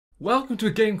Welcome to a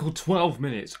game called 12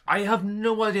 Minutes. I have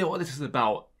no idea what this is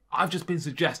about. I've just been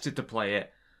suggested to play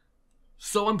it,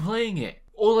 so I'm playing it.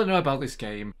 All I know about this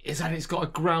game is that it's got a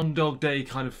Groundhog Day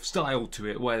kind of style to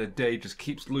it, where the day just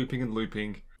keeps looping and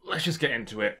looping. Let's just get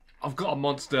into it. I've got a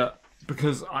monster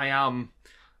because I am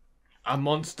a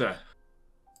monster.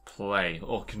 Play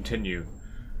or continue.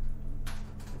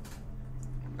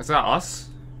 Is that us?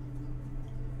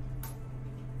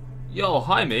 Yo,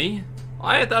 hi me.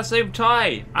 I had that same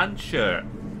tie and shirt.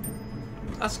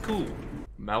 That's cool.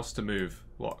 Mouse to move.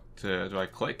 What? Do I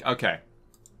click? Okay.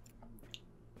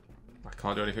 I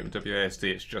can't do anything with WASD,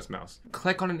 it's just mouse.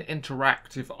 Click on an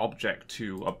interactive object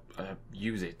to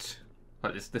use it.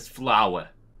 Like this flower.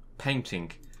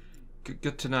 Painting.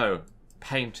 Good to know.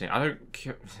 Painting. I don't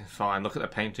care. Fine, look at the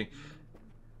painting.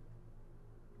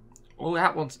 Oh,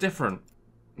 that one's different.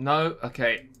 No?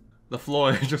 Okay. The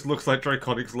floor just looks like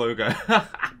Draconic's logo.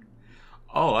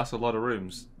 Oh, that's a lot of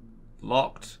rooms.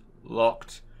 Locked.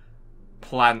 Locked.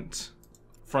 Plant.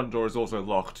 Front door is also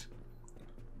locked.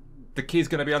 The key's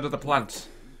gonna be under the plant.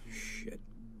 Shit.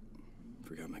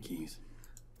 Forgot my keys.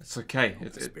 It's okay.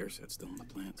 The spare set's still in the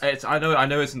plants. I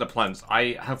know it's in the plants.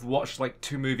 I have watched like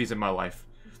 2 movies in my life.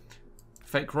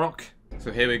 Fake rock.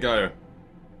 So here we go.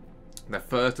 The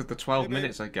first of the 12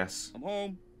 minutes, I guess. I'm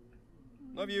home.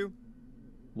 Love you.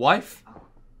 Wife?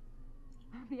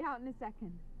 I'll be out in a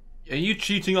second. Are you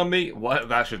cheating on me? What?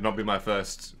 That should not be my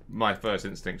first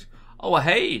instinct. Oh,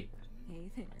 hey.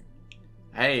 Hey there.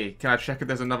 Hey, can I check if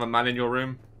there's another man in your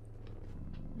room?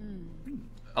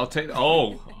 I'll take.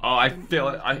 Oh, I feel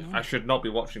it. I should not be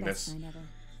watching this.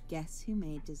 Guess who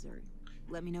made dessert?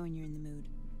 Let me know when you're in the mood.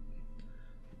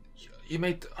 You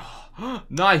made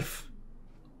knife.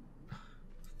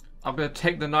 I'm gonna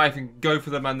take the knife and go for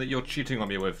the man that you're cheating on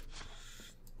me with.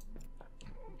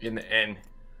 In the inn.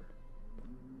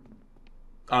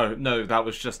 Oh no, that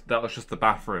was just the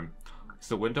bathroom. Is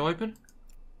the window open?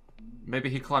 Maybe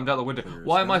he climbed out the window.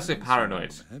 Why am I so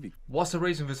paranoid? What's the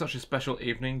reason for such a special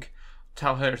evening?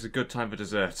 Tell her it's a good time for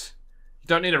dessert. You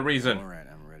don't need a reason. All right,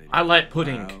 I'm ready. I like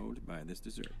pudding. Buy this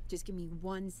dessert. Just give me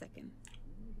 1 second.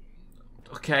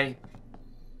 Okay.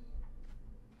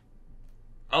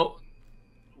 Oh,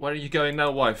 where are you going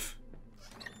now, wife?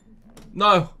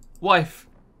 No, wife.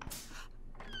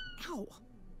 Ow!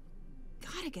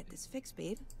 Gotta get this fixed,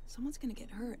 babe. Someone's gonna get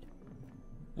hurt.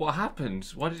 What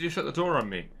happened? Why did you shut the door on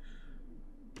me?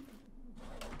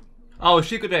 Oh, is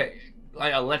she gonna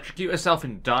like electrocute herself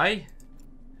and die?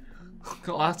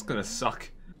 Oh, that's gonna suck.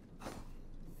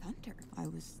 Thunder. I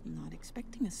was not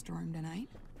expecting a storm tonight.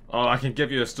 Oh, I can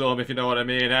give you a storm if you know what I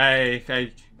mean.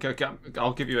 Hey,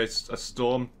 I'll give you a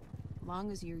storm.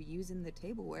 Long as you're using the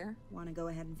tableware. Want to go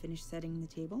ahead and finish setting the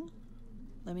table?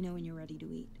 Let me know when you're ready to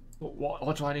eat.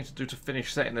 What do I need to do to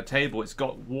finish setting the table? It's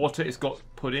got water, it's got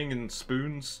pudding and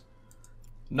spoons.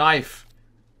 Knife.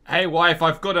 Hey, wife,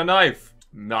 I've got a knife.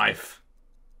 Knife.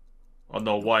 Oh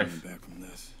no, wife. Back from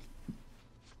this.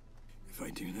 If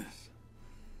I do this,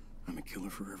 I'm a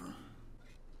killer forever.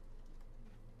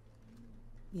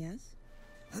 Yes?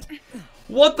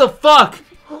 What the fuck?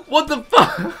 What the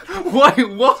fuck? Wait,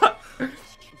 what? I'm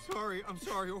sorry.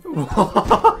 Sorry.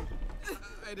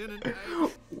 I didn't.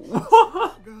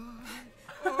 What?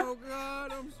 Oh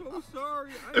God, I'm so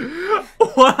sorry.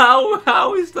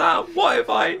 How is that? What if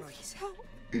I... Please help.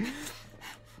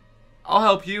 I'll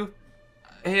help you.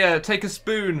 Here, take a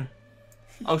spoon.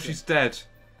 Oh, she's dead.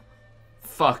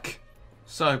 Fuck.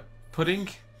 So, pudding?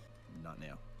 Not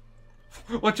now.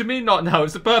 What do you mean not now?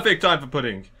 It's the perfect time for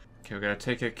pudding. Okay, we're gonna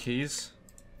take her keys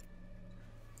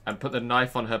and put the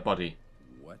knife on her body.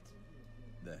 What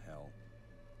the hell?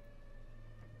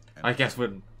 I guess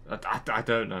we're... I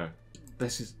don't know.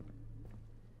 This is...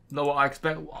 not what I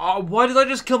expect. Oh, why did I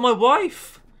just kill my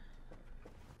wife?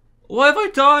 What have I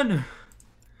done?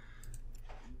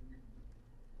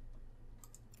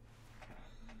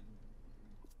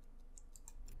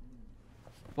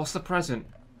 What's the present?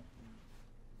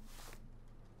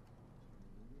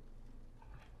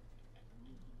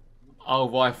 Oh,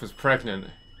 wife was pregnant.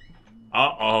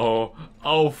 Uh-oh.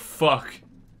 Oh, fuck.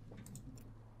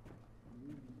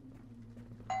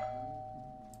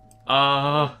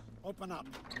 Open up.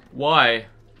 Why?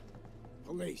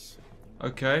 Police.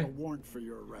 Okay. A warrant for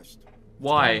your arrest.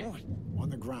 Why? On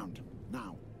the ground.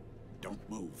 Now. Don't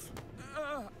move.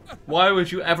 Why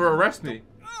would you ever arrest me?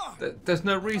 There's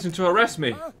no reason to arrest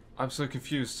me. I'm so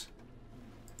confused.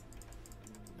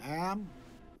 Ma'am?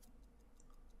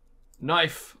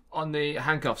 Knife on the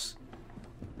handcuffs.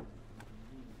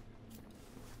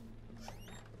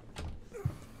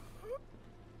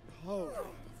 Oh,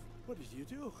 what did you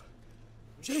do?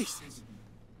 Jesus!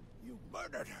 You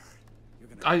murdered her. You're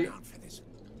gonna go down for this.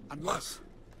 Unless,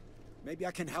 maybe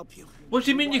I can help you. What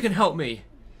do you mean you can help me?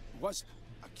 Was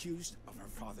accused of her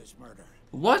father's murder.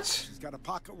 What? She's got a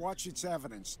pocket watch. It's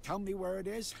evidence. Tell me where it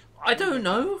is. I don't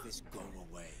know. This go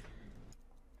away.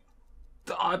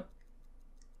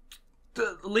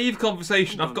 Leave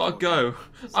conversation. I've got to go.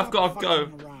 I've got to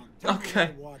go.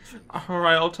 Okay.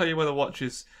 Alright, I'll tell you where the watch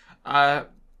is. I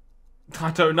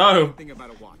don't know.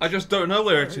 I just don't know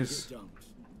where it is.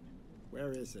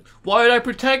 Where is it? Why would I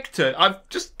protect it? I've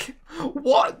just...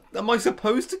 What? Am I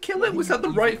supposed to kill it? Was that the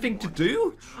right thing to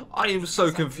do? I am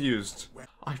so confused.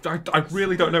 I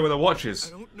really don't know where the watch is.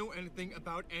 I don't know anything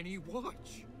about any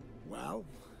watch. Well,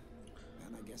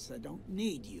 then I guess I don't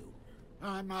need you.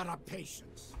 I'm out of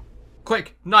patience.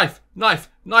 Quick! Knife! Knife!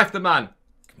 Knife the man!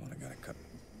 Come on, I gotta cut.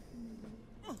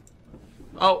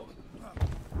 Oh.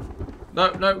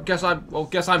 No, guess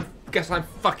I'm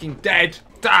fucking dead.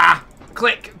 Ah!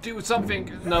 Click! Do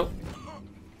something! No.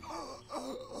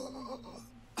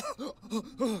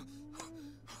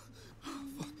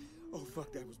 Oh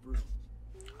fuck, that was brutal.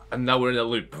 And now we're in a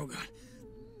loop. Oh god.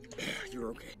 You're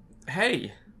okay.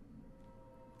 Hey!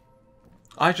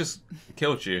 I just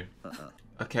killed you.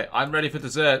 Okay, I'm ready for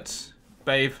dessert,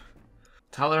 babe.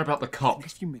 Tell her about the cop.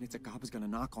 Next few minutes, a cop is gonna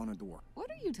knock on her door. What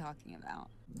are you talking about?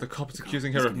 The cop is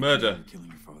accusing her of murder. Killing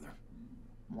your father.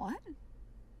 What?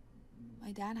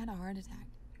 My dad had a heart attack.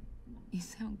 You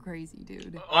sound crazy,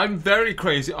 dude. I'm very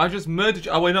crazy. I just murdered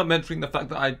you. Oh, we're not mentioning the fact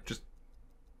that I just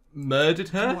murdered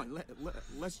her? Come on,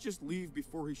 let's just leave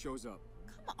before he shows up.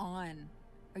 Come on.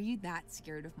 Are you that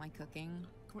scared of my cooking?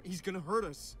 Come on, he's gonna hurt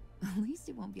us. At least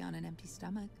it won't be on an empty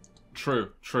stomach.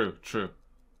 True.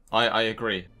 I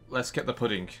agree. Let's get the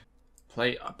pudding.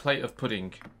 A plate of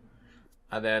pudding.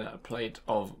 And then a plate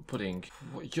of pudding.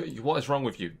 What is wrong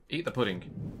with you? Eat the pudding.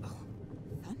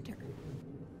 Thunder.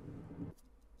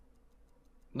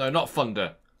 No, not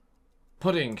thunder.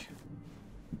 Pudding.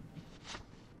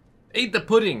 Eat the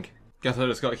pudding! Guess I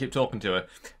just gotta keep talking to her.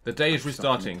 The day is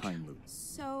restarting.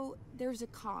 So, there's a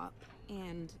cop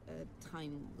and a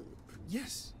time loop.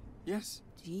 Yes.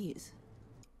 Jeez.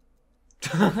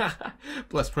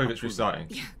 Let's prove it's restarting.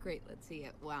 Yeah, great. Let's see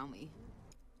it. Wow me.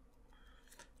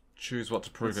 Choose what to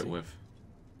prove it with.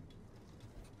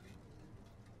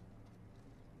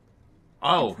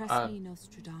 Oh,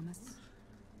 Nostradamus.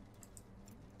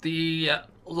 The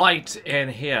light in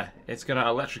here. It's gonna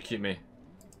electrocute me.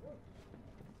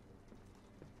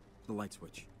 The light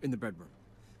switch in the bedroom.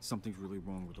 Something's really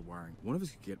wrong with the wiring. One of us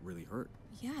could get really hurt.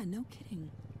 Yeah, no kidding.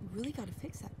 We really gotta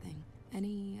fix that thing.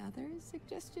 Any other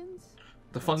suggestions?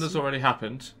 The thunder's already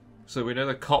happened, so we know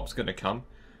the cop's gonna come.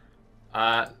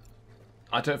 I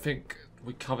don't think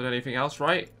we covered anything else,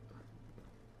 right?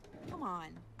 Come on.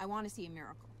 I want to see a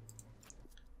miracle.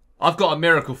 I've got a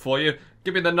miracle for you.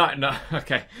 Give me the knife. No,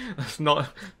 okay. Let's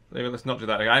not do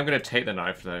that. I'm gonna take the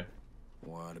knife though.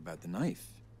 What about the knife?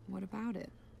 What about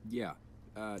it? Yeah.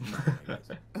 No,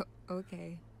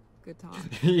 Okay. Good talk.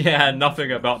 Yeah,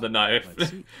 nothing about the knife.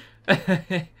 Let's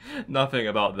see. Nothing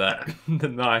about that. The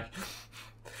knife.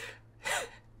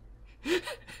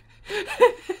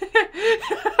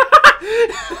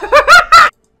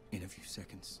 In a few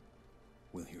seconds,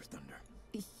 we'll hear thunder.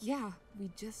 Yeah, we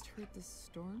just heard the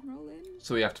storm roll in.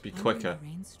 So we have to be quicker.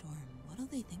 Rainstorm. What'll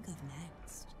they think of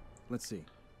next? Let's see.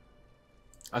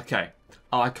 Okay.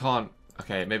 Oh, I can't.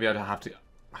 Okay, maybe I'd have to.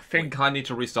 I think I need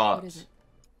to restart. What is it?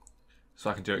 So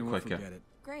I can do it You won't quicker. forget it.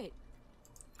 Great.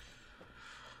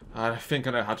 I think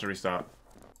I know how to restart.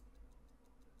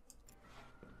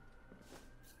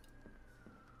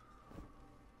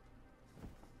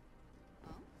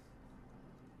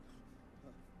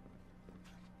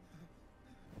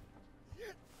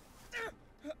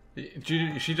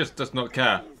 She just does not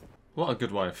care. What a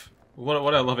good wife. What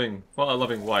a loving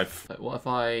wife. What if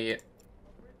I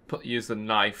use the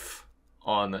knife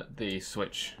on the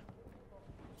switch?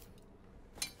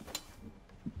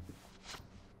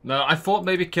 No, I thought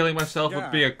maybe killing myself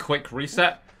would be a quick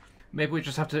reset. Maybe we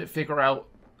just have to figure out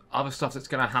other stuff that's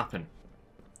gonna happen.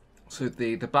 So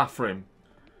the bathroom,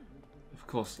 of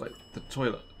course, like the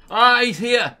toilet. Ah, he's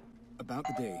here. About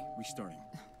the day restarting.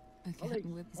 Okay.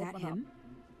 Is that him?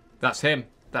 That's him.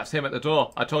 That's him at the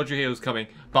door. I told you he was coming,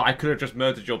 but I could have just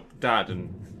murdered your dad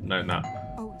and known that.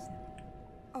 Oh, is that?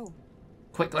 Oh.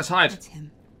 Quick, let's hide. That's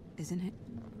him, isn't it?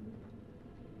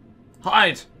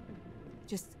 Hide.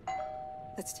 Just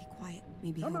let's stay quiet.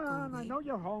 Maybe Come he'll go on, I away. know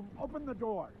you're home. Open the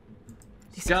door.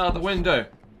 Get out the window.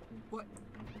 What?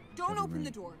 Don't open the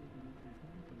door.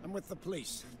 I'm with the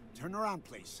police. Turn around,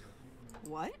 please.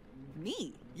 What?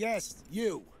 Me? Yes,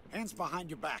 you. Hands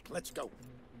behind your back. Let's go.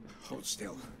 Hold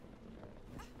still.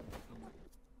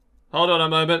 Hold on a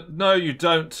moment. No, you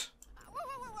don't.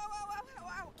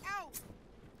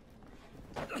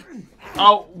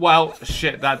 Oh, well,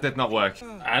 shit, that did not work.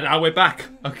 And now we're back.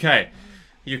 Okay.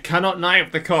 You cannot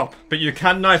knife the cop, but you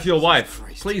can knife your wife.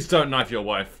 Please don't knife your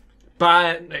wife.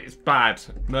 Bad. It's bad.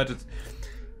 Murder.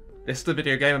 This is the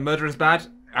video game, and murder is bad.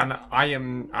 And I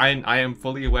am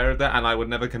fully aware of that, and I would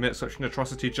never commit such an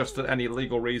atrocity just for any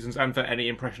legal reasons, and for any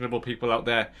impressionable people out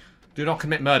there. Do not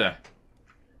commit murder.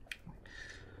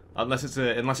 Unless it's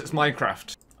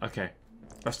Minecraft. Okay.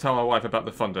 Let's tell our wife about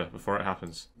the thunder before it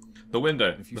happens. The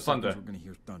window, the thunder. We're gonna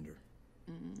hear thunder.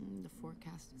 The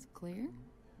forecast is clear.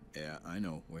 Yeah, I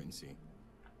know. Wait and see.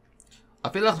 I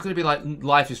feel like it's going to be like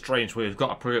Life is Strange, where you've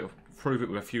got to prove it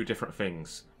with a few different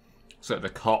things. So the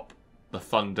cop, the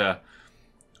thunder,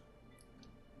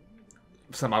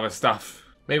 some other stuff.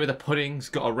 Maybe the pudding's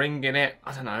got a ring in it.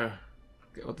 I don't know.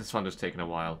 This thunder's taking a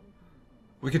while.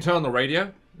 We can turn on the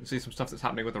radio and see some stuff that's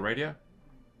happening with the radio.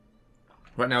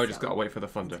 Right now, we just got to wait for the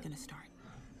thunder. It's gonna start.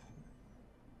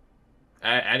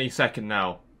 Any second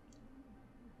now.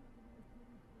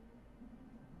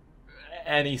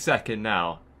 Any second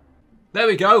now. There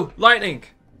we go! Lightning!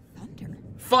 Thunder.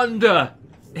 Thunder!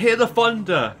 Hear the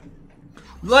thunder!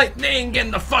 Lightning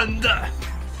and the thunder!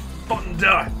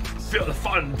 Thunder! Feel the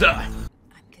thunder! I'm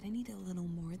gonna need a little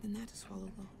more than that to swallow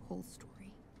the whole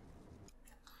story.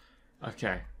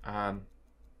 Okay,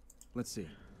 Let's see.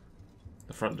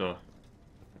 the front door.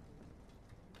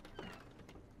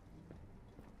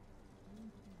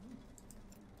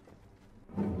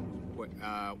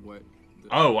 What?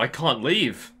 Oh, I can't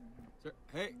leave!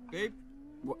 Hey, babe.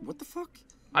 What the fuck?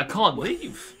 I can't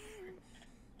leave!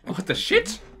 What the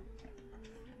shit?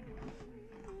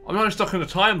 I'm not stuck in a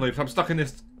time loop, I'm stuck in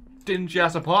this dingy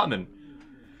ass apartment.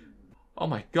 Oh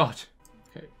my god.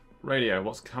 Okay, radio,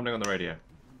 what's happening on the radio?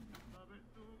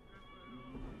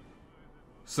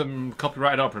 Some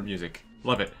copyrighted opera music.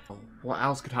 Love it. What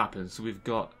else could happen? So we've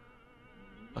got...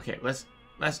 Okay, let's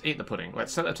eat the pudding.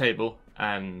 Let's set the table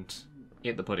and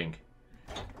eat the pudding.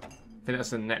 I think that's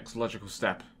the next logical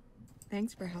step.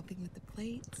 Thanks for helping with the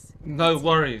plates. No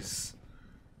worries.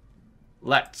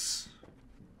 Let's...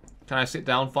 Can I sit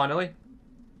down finally?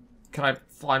 Can I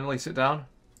finally sit down?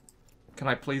 Can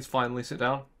I please finally sit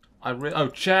down? Oh,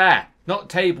 chair! Not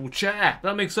table, chair!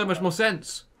 That makes so much more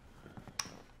sense.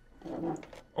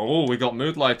 Oh, we got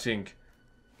mood lighting.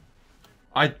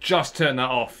 I just turned that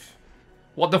off.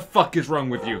 What the fuck is wrong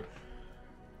with you?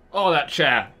 Oh, that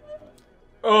chair.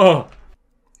 Oh!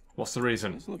 What's the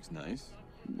reason? This looks nice.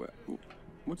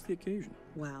 What's the occasion?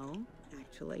 Well,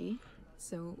 actually.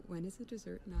 So, when is a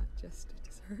dessert not just a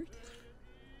dessert?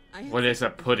 What is a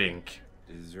pudding?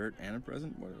 Dessert and a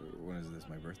present? When is this,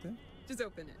 my birthday? Just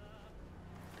open it.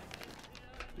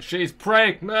 She's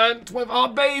pregnant with our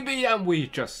baby, and we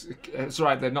just... It's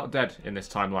alright, they're not dead in this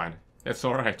timeline. It's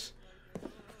alright.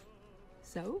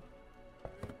 So?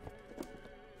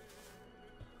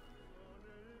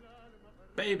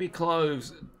 Baby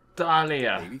clothes,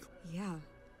 Dahlia. Baby? Yeah.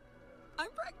 I'm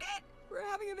pregnant! We're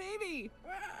having a baby!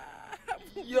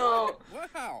 Yo!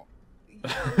 Wow!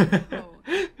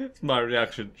 It's my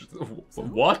reaction.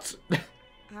 What?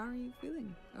 How are you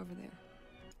feeling over there?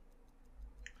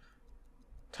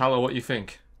 Tell her what you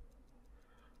think.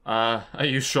 Are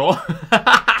you sure?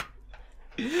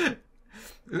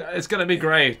 It's gonna be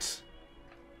great.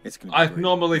 It's gonna be I'd great.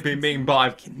 normally be mean, but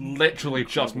I've literally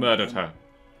just murdered her.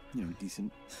 You know,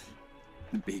 decent.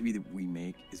 The baby that we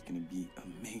make is gonna be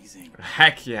amazing.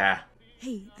 Heck yeah.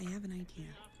 Hey, I have an idea.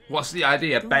 What's the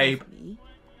idea, Don't babe? laugh at me,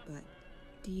 but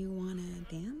do you want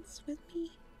to dance with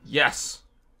me? Yes.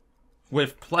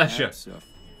 With pleasure. That stuff.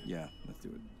 Yeah, let's do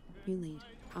it. You lead.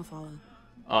 I'll follow.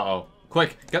 Uh-oh.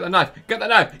 Quick, get the knife! Get the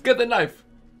knife! Get the knife!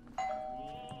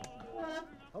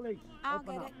 I'll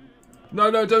get it. No,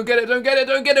 no, don't get it, don't get it,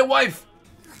 don't get it, wife!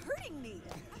 You're hurting me.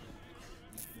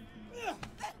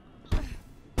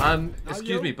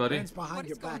 Excuse me, buddy. Hands behind What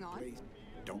your is going back, on? please.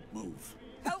 Don't move.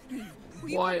 Help me. Will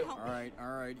you Why- help me?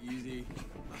 Alright, easy.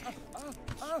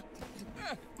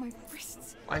 My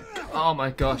wrists. Oh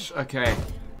my gosh, okay.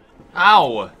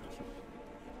 Ow!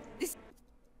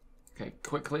 Okay,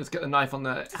 quickly, let's get the knife on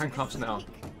the handcuffs now.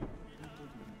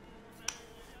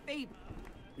 Babe.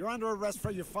 You're under arrest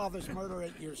for your father's murder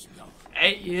 8 years ago.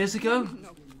 8 years ago? No,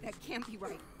 that can't be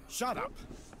right. Shut up.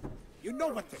 You know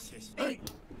what this is. Babe,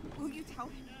 will you tell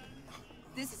him?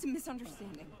 This is a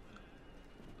misunderstanding.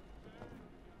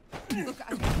 Look,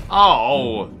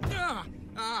 Oh!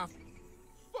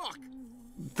 Fuck!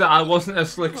 That wasn't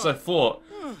as slick as I thought.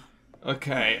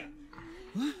 Okay.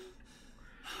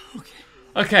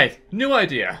 Okay, new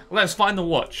idea. Let's find the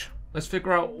watch. Let's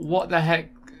figure out what the heck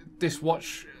this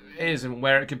watch is and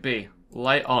where it could be.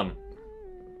 Light on.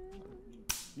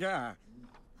 Yeah.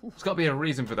 There's got to be a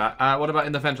reason for that. What about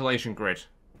in the ventilation grid?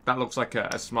 That looks like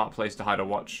a smart place to hide a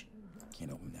watch.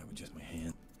 Can't open that with just my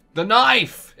hand. The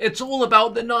knife! It's all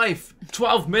about the knife!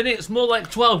 12 minutes, more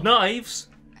like 12 knives!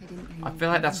 I feel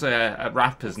like that's a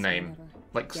rapper's name.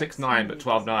 Like 6ix9ine, but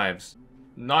 12 knives.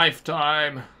 Knife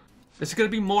time! This is going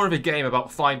to be more of a game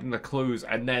about finding the clues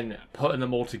and then putting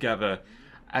them all together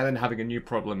and then having a new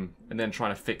problem and then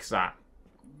trying to fix that.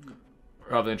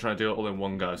 Rather than trying to do it all in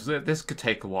one go. So this could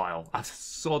take a while. I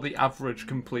saw the average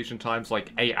completion time's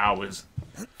like 8 hours.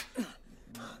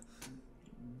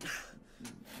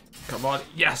 Come on,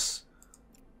 yes!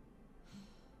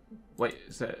 Wait,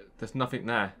 there's nothing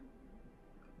there.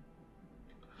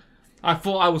 I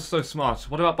thought I was so smart.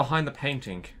 What about behind the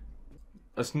painting?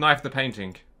 Let's knife the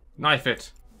painting. Knife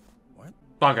it. What?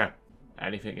 Bugger.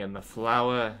 Anything in the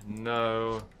flower?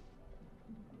 No.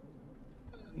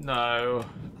 No.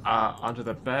 Under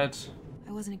the bed?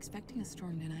 I wasn't expecting a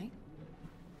storm tonight.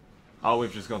 Oh,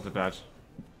 we've just gone to bed.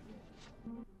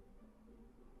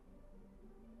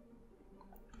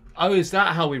 Oh, is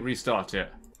that how we restart it?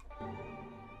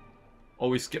 Or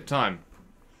we skip time?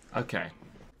 Okay.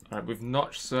 Alright, we've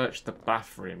not searched the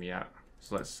bathroom yet.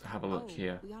 So let's have a look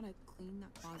here. We gotta clean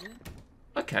that closet.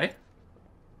 Okay.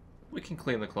 We can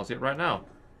clean the closet right now.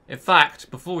 In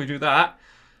fact, before we do that,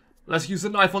 let's use the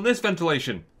knife on this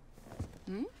ventilation.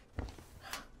 Hmm?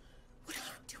 What are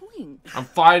you doing? I'm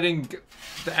finding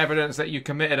the evidence that you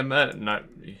committed a murder. No.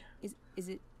 Is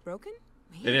it broken?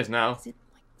 Man, It is now. Is it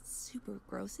like super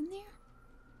gross in there?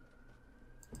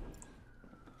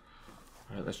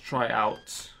 Alright, let's try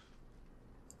out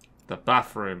the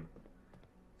bathroom.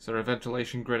 Is there a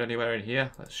ventilation grid anywhere in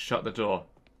here? Let's shut the door.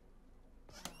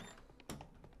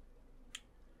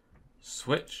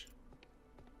 Switch.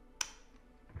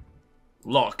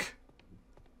 Lock.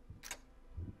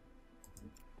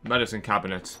 Medicine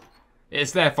cabinet.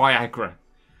 It's there, Viagra.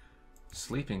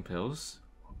 Sleeping pills.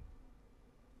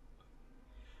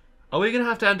 Are we going to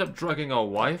have to end up drugging our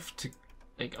wife to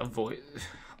like, avoid...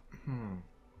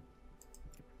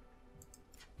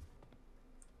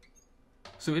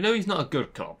 So we know he's not a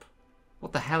good cop.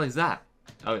 What the hell is that?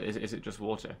 Oh, is it just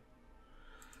water?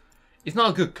 He's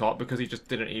not a good cop because he just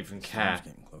didn't even care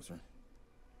Getting closer.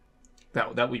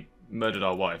 that we murdered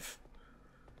our wife.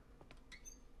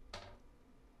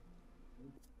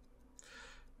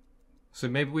 So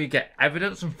maybe we get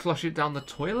evidence and flush it down the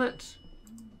toilet?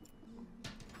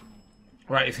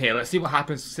 Right, it's here. Let's see what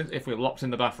happens if we're locked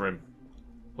in the bathroom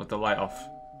with the light off.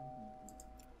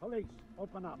 Police,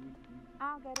 open up.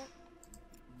 I'll get it.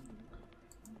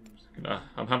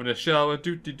 I'm having a shower.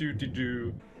 Do.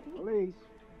 Police,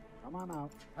 come on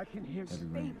out. I can hear Heavy you.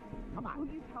 rain. Come on.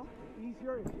 Please help.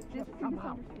 Easier if you just come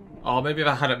out. Oh, maybe if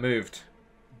I had it moved.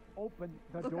 Open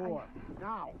the door.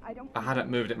 Now. I don't. If I had it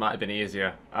moved, it might have been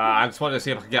easier. I just wanted to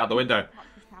see if I could get out the window.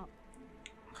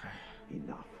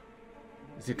 Enough.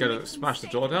 Is he going to smash the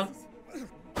door down?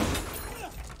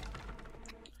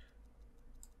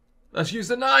 Let's use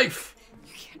the knife!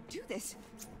 You can't do this.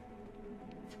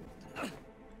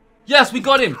 Yes, we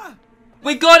got him!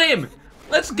 We got him!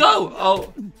 Let's go!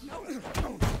 Oh.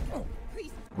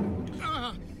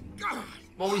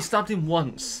 Well, we stabbed him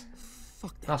once.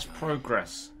 That's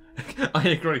progress. I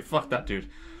agree. Fuck that dude.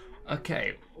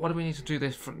 Okay, what do we need to do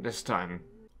this time?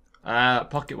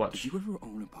 Pocket watch. Did you ever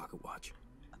own a pocket watch?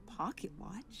 A pocket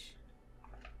watch?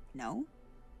 No.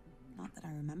 Not that I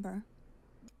remember.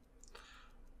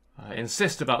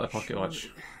 Insist about the pocket watch.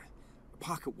 A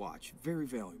pocket watch, very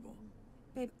valuable.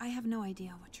 Babe, I have no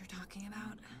idea what you're talking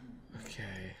about.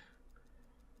 Okay.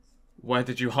 Where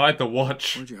did you hide the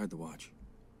watch? Where'd you hide the watch?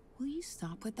 Will you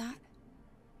stop with that?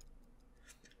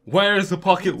 Where is the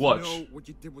pocket watch? Know what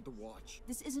you did with the watch.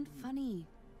 This isn't funny.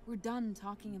 We're done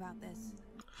talking about this.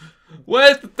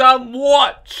 Where's the damn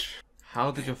watch?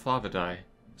 How did your father die?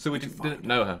 So we didn't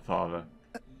know her father.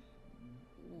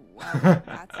 Well,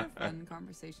 that's a fun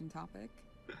conversation topic.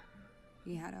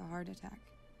 He had a heart attack.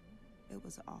 It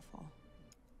was awful.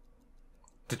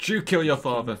 Did you kill your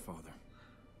father?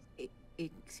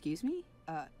 Excuse me?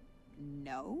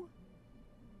 No.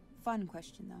 Fun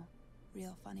question, though.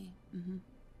 Real funny. Mm-hmm.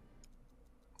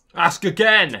 Ask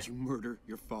again! Did you murder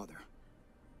your father?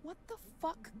 What the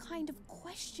fuck kind of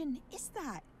question is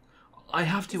that? I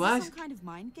have to Is this ask. some kind of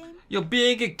mind game? You're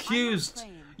being accused.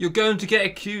 playing. You're going to get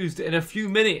accused in a few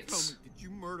minutes. Tell me, did you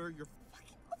murder your...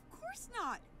 Of course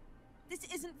not. This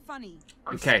isn't funny.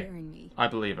 Okay, You're scaring me. I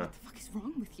believe her. What the fuck is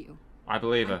wrong with you? I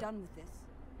believe I'm her. done with this.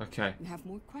 Okay. You have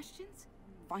more questions?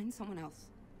 Find someone else.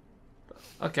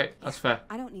 Okay, that's fair.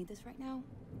 I don't need this right now.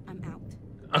 I'm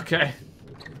out. Okay.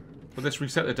 Will this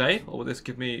reset the day, or will this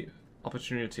give me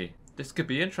opportunity? This could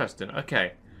be interesting.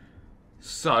 Okay.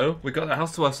 So, we got the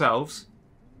house to ourselves.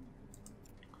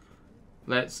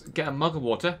 Let's get a mug of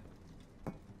water.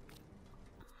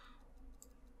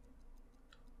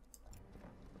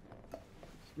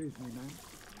 Excuse me,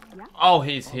 ma'am. Yeah? Oh,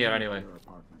 he's here anyway. Your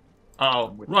apartment. Uh-oh.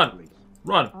 I'm with the Run! police.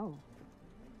 Run! Oh.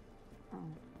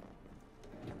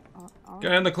 Oh.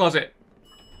 Get in the closet.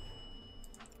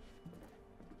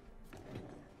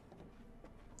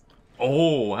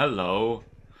 Oh, hello.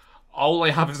 All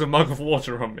I have is a mug of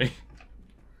water on me.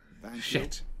 Thank you.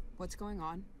 Shit. What's going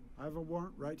on? I have a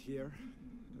warrant right here.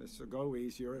 This will go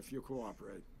easier if you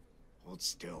cooperate. Hold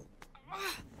still.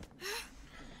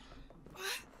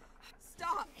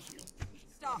 Stop!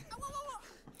 Stop!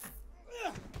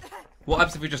 What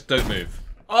happens if we just don't move?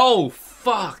 Oh,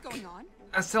 fuck! What's going on?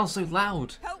 That sounds so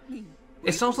loud. Help me!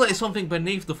 It sounds like it's something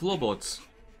beneath the floorboards.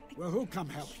 Well, who come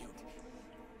help you?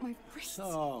 My wrists.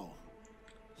 So,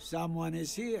 someone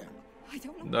is here. I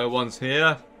don't know. No one's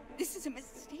here. This is a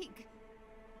mistake.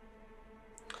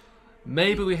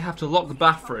 Maybe we have to lock the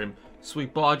bathroom so he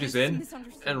barges This is a in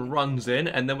misunderstanding. and runs in,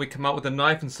 and then we come out with a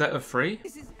knife and set her free.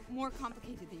 This is more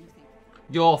complicated than you think.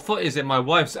 Your foot is in my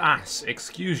wife's ass.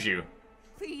 Excuse you.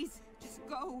 Please, just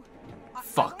go.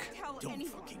 Fuck. I won't tell Don't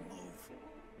anyone. fucking move.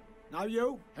 Now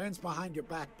you, hands behind your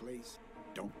back, please.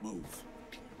 Don't move.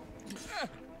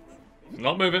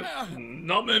 Not moving.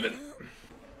 Not moving.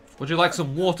 Would you like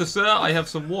some water, sir? I have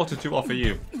some water to offer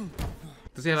you.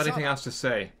 Does he have anything else to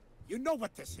say? You know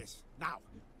what this is. Now,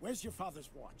 where's your father's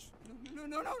watch?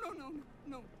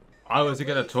 No. Oh, is he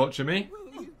going to torture me?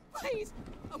 Will you? Please.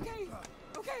 Okay.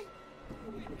 Okay.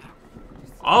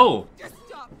 Oh, Just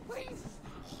stop, please.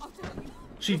 I'll tell you.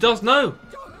 she does know.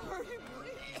 Don't hurt him,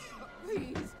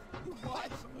 please. Please. The watch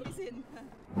is in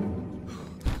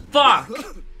the... Fuck.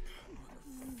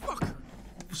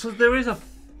 So there is a...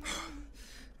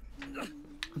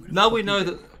 Now we know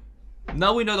that...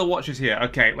 Now we know the watch is here.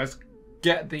 Okay, let's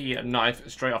get the knife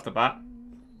straight off the bat.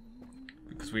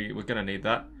 Because we're going to need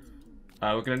that.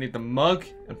 We're going to need the mug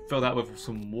and fill that with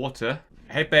some water.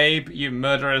 Hey babe, you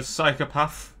murderous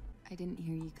psychopath. I didn't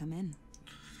hear you come in.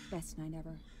 Best night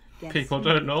ever. Guess People who?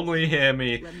 don't normally hear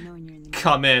me Let me know when you're in the mood.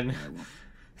 come in.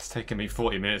 It's taken me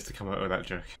 40 minutes to come out with that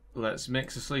joke. Let's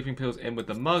mix the sleeping pills in with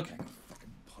the mug.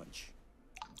 Punch.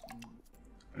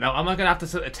 Now, am I going to have to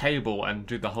set the table and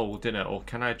do the whole dinner, or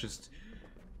can I just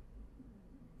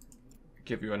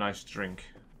give you a nice drink?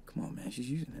 Come on, man. She's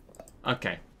using it.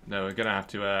 Okay. No, we're going to have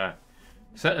to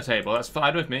set the table. That's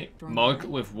fine with me. Mug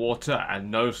with water and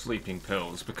no sleeping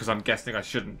pills, because I'm guessing I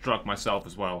shouldn't drug myself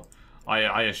as well.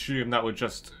 I assume that would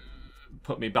just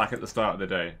put me back at the start of the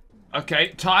day. Okay,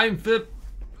 time for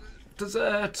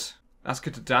dessert. Ask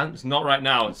her to dance. Not right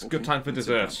now. It's a good time for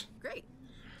dessert. Great.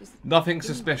 Just Nothing give me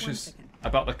 1 suspicious second.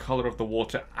 about the colour of the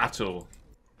water at all.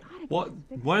 What?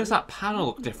 Why does that panel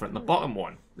look different? The bottom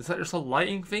one. Is that just a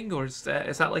lighting thing, or is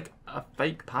that like a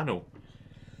fake panel?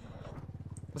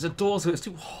 There's a door, so it's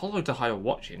too hollow to hide a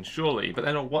watch in, surely. But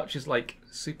then a watch is like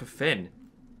super thin.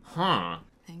 Huh.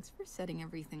 Thanks for setting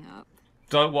everything up.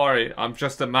 Don't worry, I'm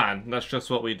just a man. That's just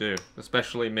what we do.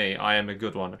 Especially me. I am a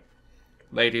good one.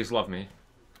 Ladies love me.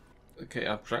 Okay,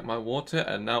 I've drank my water,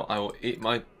 and now I will eat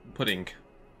my pudding.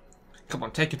 Come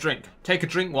on, take a drink. Take a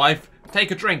drink, wife.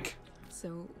 Take a drink.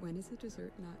 So, when is a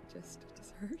dessert not just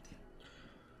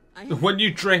a dessert? When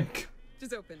you drink.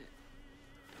 Just open it.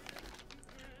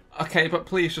 Okay, but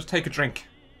please just take a drink.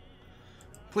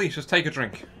 Please just take a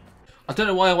drink. I don't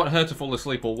know why I want her to fall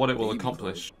asleep or what it will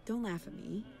accomplish. Don't laugh at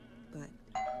me, but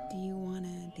do you want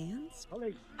to dance?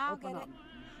 Police, I'll open get up. it.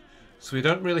 So we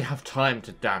don't really have time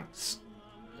to dance.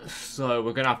 So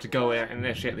we're going to have to go in and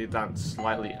initiate the dance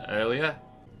slightly earlier.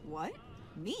 What?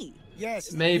 Me?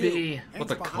 Yes. Maybe you. with Hands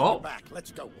the behind cop? your back.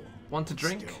 Let's go. Want to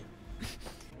drink? Still.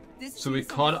 This So we is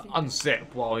can't something-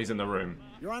 unzip while he's in the room.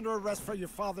 You're under arrest for your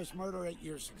father's murder 8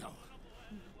 years ago.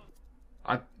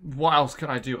 What else can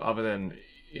I do other than,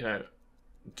 you know,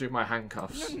 do my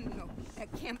handcuffs? No.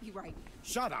 That can't be right.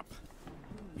 Shut up.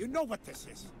 You know what this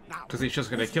is. Now. Because he's just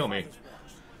going to kill me.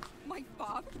 My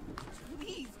father?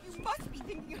 Please, you must be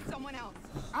thinking of someone else.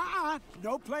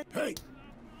 No play. Hey.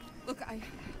 Look,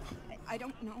 I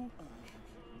don't know.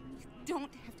 You don't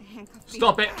have to handcuff me.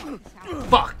 Stop it!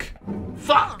 Fuck!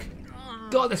 Fuck!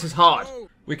 God, this is hard.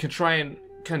 We can try and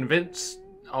convince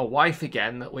our wife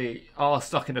again that we are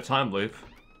stuck in a time loop.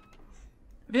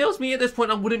 If it was me at this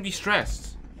point, I wouldn't be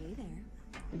stressed. Hey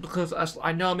there. Because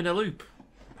I know I'm in a loop.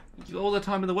 All the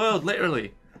time in the world,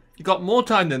 literally. You got more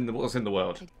time than what's in the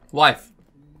world. Wife.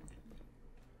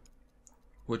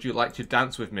 Would you like to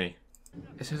dance with me?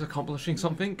 Is this accomplishing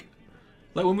something?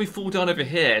 Like when we fall down over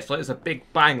here, it's like there's a big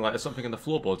bang, like there's something in the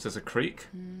floorboards. There's a creak.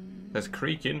 There's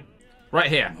creaking. Right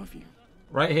here. Love you.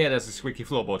 Right here, there's a squeaky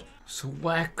floorboard. So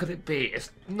where could it be?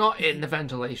 It's not in the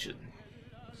ventilation.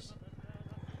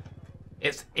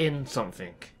 It's in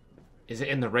something. Is it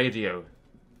in the radio?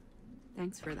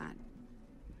 Thanks for that.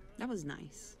 That was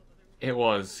nice. It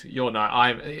was. You're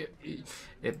not.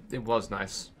 It was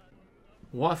nice.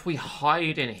 What if we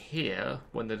hide in here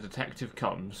when the detective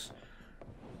comes,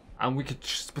 and we could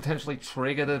just potentially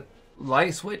trigger the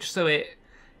light switch so it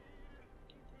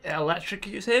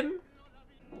electrocutes him?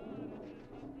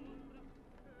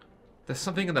 There's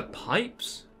something in the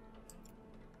pipes?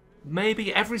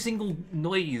 Maybe every single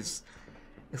noise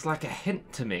is like a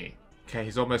hint to me. Okay,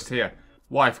 he's almost here.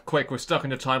 Wife, quick, we're stuck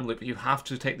in a time loop. You have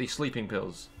to take these sleeping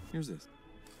pills. Here's this.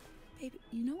 Babe,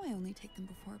 you know I only take them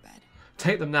before bed.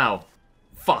 Take them now.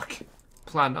 Fuck.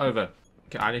 Plan over.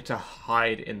 Okay, I need to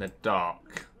hide in the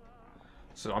dark.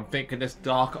 So I'm thinking this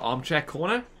dark armchair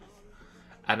corner.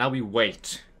 And now we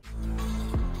wait.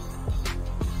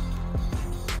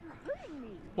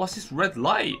 What's this red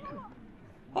light?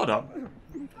 Hold up.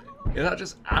 Is that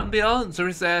just ambience, or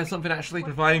is there something actually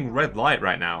providing red light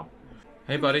right now?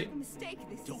 Hey, buddy.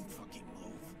 Don't fucking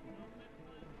move.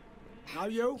 Now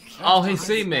you. Oh, he's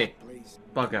seen me. Please.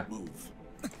 Bugger. Move.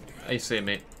 He's seen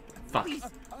me. Fuck. Please,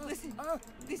 listen.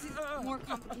 This is more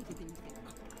complicated than you think.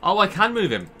 Oh, I can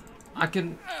move him. I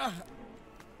can...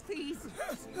 Please,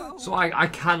 go. So I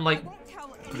can, like, Won't tell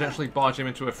anyone. potentially barge him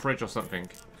into a fridge or something.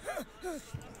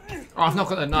 Oh, I've not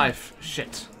got the knife.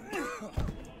 Shit.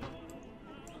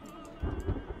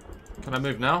 Can I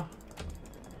move now?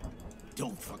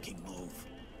 Don't fucking move.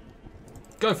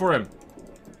 Go for him.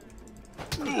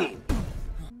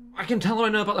 I can tell her I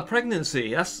know about the pregnancy.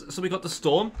 Yes, so we got the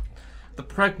storm, the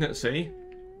pregnancy,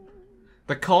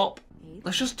 the cop.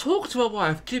 Let's just talk to our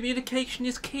wife. Communication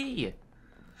is key.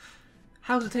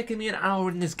 How's it taking me an hour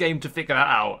in this game to figure that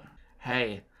out?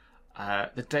 Hey,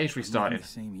 the day's restarted. The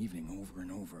same evening over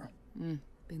and over.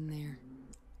 Been there.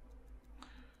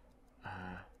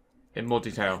 In more I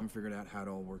detail. haven't figured out how it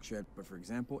all works yet, but for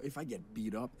example, if I get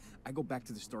beat up, I go back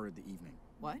to the start of the evening.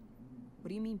 What? What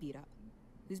do you mean beat up?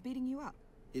 Who's beating you up?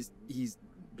 He's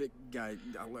big guy.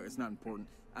 It's not important.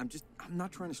 I'm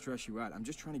not trying to stress you out. I'm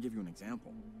just trying to give you an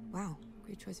example. Wow,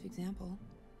 great choice of example.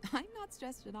 I'm not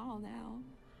stressed at all now.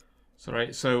 So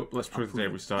right, so let's prove the day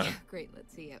restarted. Great,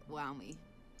 let's see it. Wow me.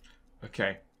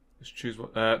 Okay, let's choose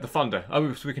what. The thunder.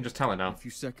 Oh, so we can just tell her now. In a few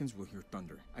seconds, we'll hear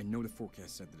thunder. I know the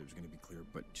forecast said that it was going to be clear,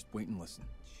 but just wait and listen.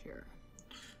 Sure.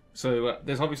 So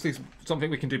there's obviously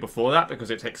something we can do before that because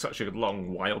it takes such a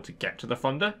long while to get to the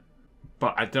thunder.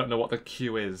 But I don't know what the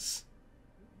cue is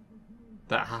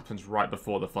that happens right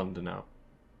before the thunder now.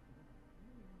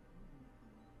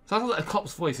 Sounds like a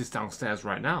cop's voice is downstairs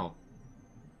right now.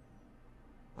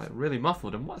 Like really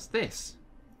muffled. And what's this?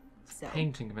 So,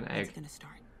 Painting of an egg. it's gonna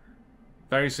start.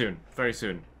 Very soon. Very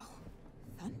soon.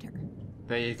 Thunder.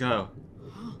 There you go.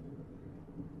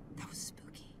 That was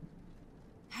spooky.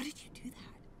 How did you do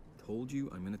that? Told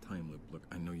you I'm in a time loop. Look,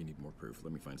 I know you need more proof.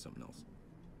 Let me find something else.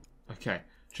 Okay.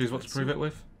 Choose what to prove it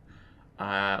with.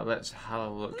 Let's have a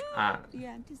look at... The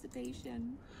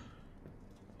anticipation.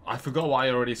 I forgot what I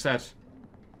already said.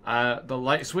 The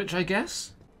light switch, I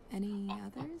guess? Any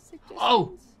other suggestions?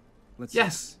 Oh! Let's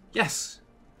Yes! Yes!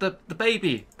 The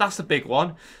baby! That's the big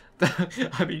one.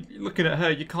 I mean, looking at her,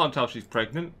 you can't tell she's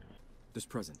pregnant. This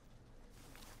present.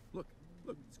 Look,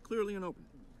 it's clearly unopened.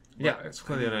 Yeah, it's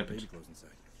clearly I know unopened. baby clothes inside.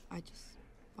 I just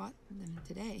bought them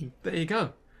today. There you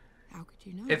go. How could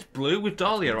you know? It's blue with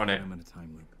Dahlia on it. I'm in a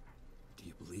time loop. Do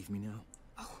you believe me now?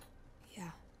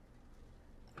 Yeah.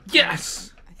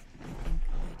 Yes! I think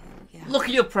I do, yeah. Look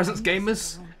at your presents,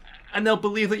 gamers! And they'll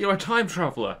believe that you're a time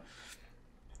traveller.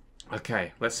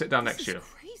 Okay, let's sit down next to you. This is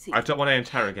crazy. I don't want to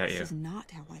interrogate This you. is not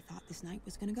how I thought this night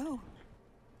was gonna go.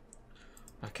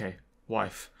 Okay,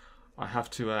 wife. I have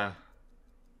to,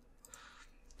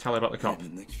 tell her about the cop.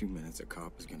 In the next few minutes, a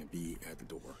cop is going to be at the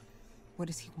door. What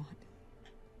does he want?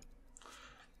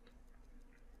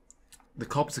 The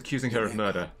cop's accusing her of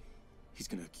murder. He's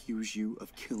going to accuse you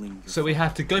of killing your So we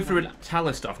have to go through and tell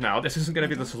her stuff now. This isn't going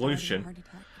to be the solution. Heart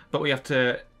attack. But we have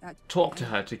to That's talk to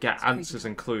her to get That's crazy. answers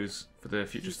and clues for the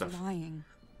future He's stuff. lying.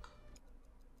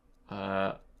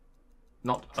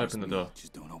 Not Trust open the me, door.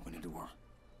 Just don't open the door.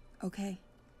 Okay.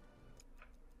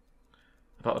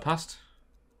 About the past?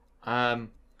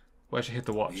 Where'd she hid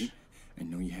the watch? Wait, I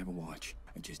know you have a watch.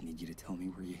 I just need you to tell me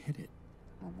where you hid it.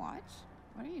 A watch?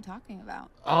 What are you talking about?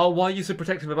 Oh, why are you so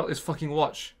protective about this fucking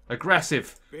watch?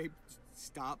 Aggressive. Babe,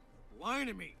 stop lying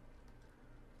to me.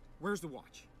 Where's the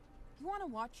watch? You want to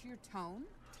watch your tone?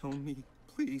 Tell me,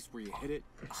 Please, where you hit it.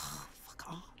 Oh,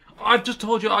 fuck off. I've just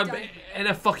told you I'm in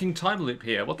a fucking time loop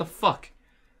here. What the fuck?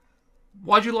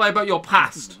 Why'd you lie about your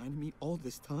past? You've been lying to me all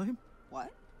this time?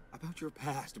 What? About your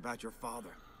past, about your father.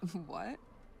 What?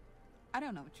 I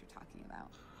don't know what you're talking about.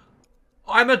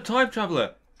 I'm a time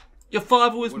traveler. Your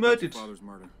father was What about murdered. your father's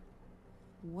murder?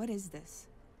 What is this?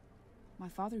 My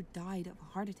father died of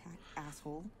a heart attack,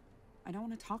 asshole. I don't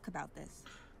want to talk about this.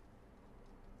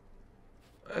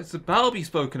 It's about to be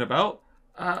spoken about.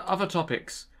 Other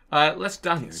topics. Let's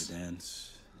dance. Care to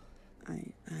dance?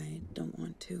 I don't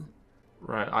want to.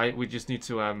 Right, we just need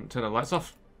to turn the lights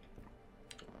off.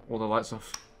 All the lights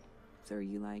off. So are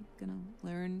you like gonna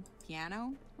learn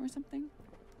piano or something?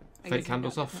 I Fake guess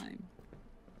candles I've got off. the time.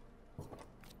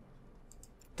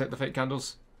 Take the fake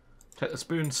candles. Take the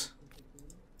spoons.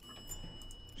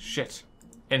 Shit.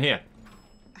 In here.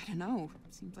 I don't know.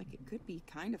 Seems like it could be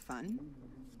kind of fun.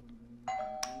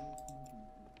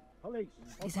 Police,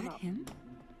 Is that him?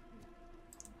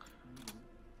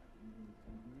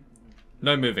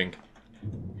 No moving.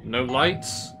 No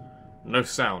lights. No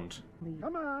sound.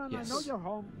 Come on, Yes. I know you're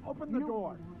home. Open the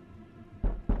door.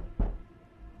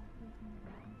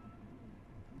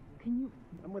 Can you?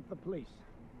 I'm with the police.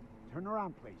 Turn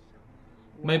around, please.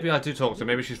 Maybe I do talk to her.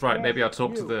 Maybe she's right. Maybe I'll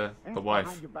talk to You. the Hands wife.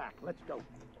 behind your back. Let's go.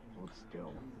 Hold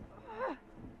still.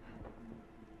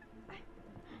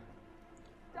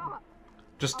 Stop.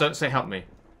 Just don't say help me.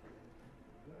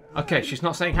 Okay, she's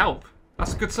not saying help.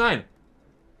 That's a good sign.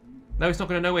 No, he's not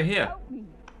going to know we're here.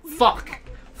 Fuck.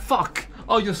 Fuck.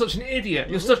 Oh, you're such an idiot.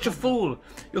 You're such a fool.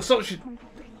 You're such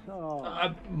Oh,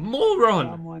 a moron.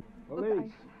 someone.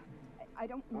 Police. I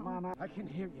don't Come on, I can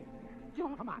hear you.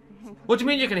 Don't. Come on. What do you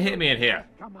mean you can hit me in here?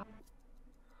 Come on.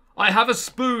 I have a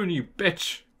spoon, you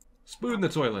bitch. Spoon the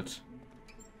toilet.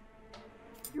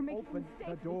 You're making Open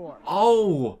the door.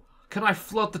 Oh, can I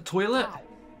flood the toilet?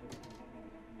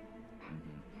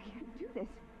 You can't do this.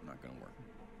 Not gonna work.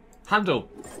 Handle.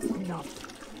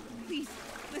 Please,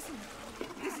 listen.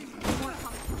 This is more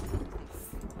complicated.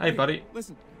 Hey, buddy.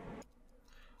 Listen.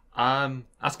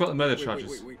 Ask about the murder Wait,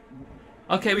 charges. wait.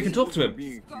 Okay, we can talk to You're him.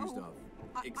 being accused Go. of.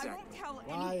 I Exactly. won't tell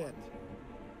anyone. Quiet.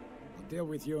 I'll deal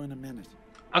with you in a minute.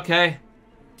 Okay,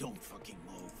 Don't fucking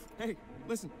move. Hey,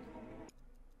 listen.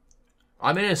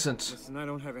 I'm innocent. Listen, I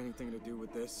don't have anything to do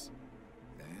with this.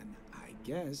 Then I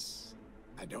guess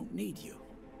I don't need you.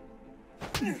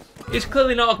 He's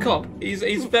clearly not a cop.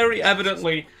 He's very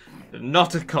evidently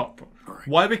not a cop.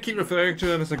 Why we keep referring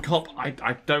to him as a cop, I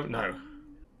don't know.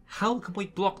 How can we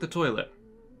block the toilet?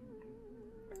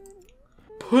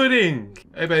 Pudding!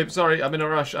 Hey babe, sorry, I'm in a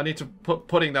rush. I need to put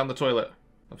pudding down the toilet.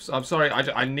 I'm sorry,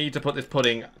 I need to put this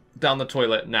pudding down the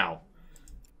toilet now.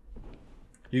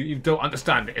 You don't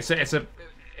understand. It's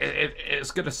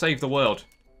gonna save the world.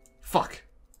 Fuck.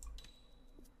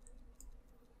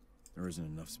 There isn't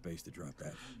enough space to drop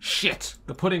that. Shit!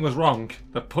 The pudding was wrong.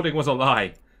 The pudding was a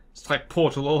lie. It's like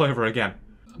Portal all over again.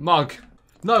 Mug.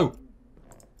 No!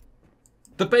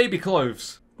 The baby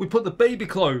clothes. We put the baby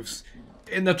clothes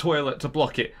in the toilet to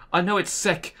block it. I know it's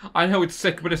sick. I know it's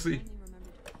sick, but it's the...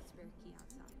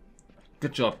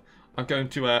 Good job. I'm gonna,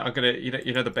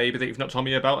 you know the baby that you've not told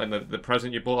me about and the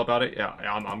present you bought about it? Yeah,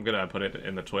 I'm gonna put it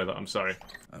in the toilet. I'm sorry.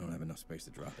 I don't have enough space to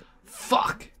drop it.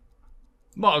 Fuck!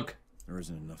 Mug. There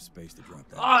isn't enough space to drop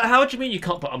that. How do you mean you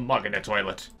can't put a mug in a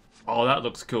toilet? Oh, that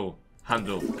looks cool.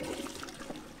 Handle.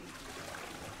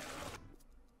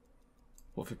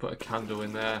 What if we put a candle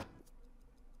in there?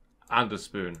 And a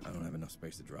spoon. I don't have enough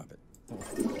space to drop it.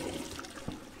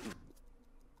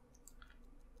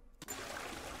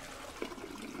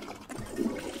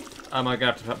 Am I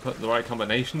going to have to put the right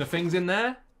combination of things in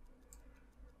there?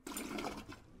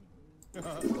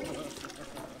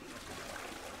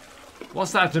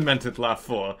 What's that demented laugh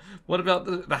for? What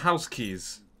about the house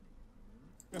keys?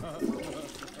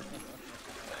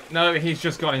 No, he's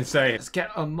just gone insane. Let's get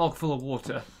a mug full of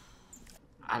water.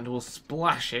 And we'll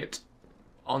splash it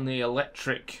on the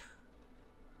electricness.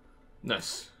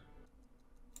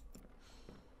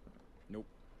 Nope.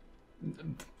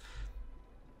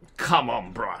 Come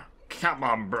on, bruh. Come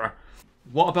on, bruh.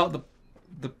 What about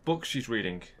the book she's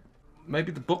reading?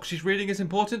 Maybe the book she's reading is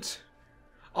important?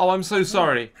 Oh, I'm so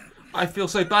sorry. I feel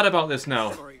so bad about this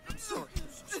now. Sorry, I'm sorry.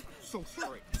 So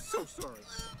sorry. So sorry.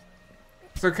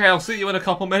 It's okay, I'll see you in a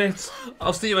couple minutes.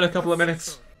 I'll see you in a couple of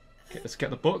minutes. Okay, let's get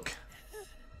the book.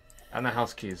 And the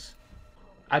house keys.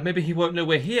 And maybe he won't know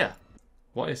we're here.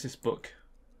 What is this book?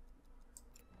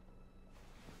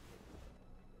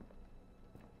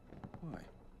 Why?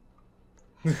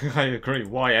 I agree.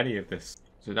 Why any of this?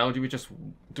 So now do we just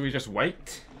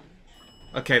wait?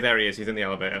 Okay, there he is. He's in the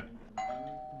elevator.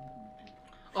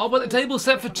 Oh, but the table's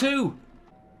set for 2.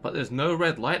 But there's no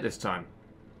red light this time.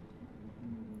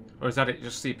 Or is that it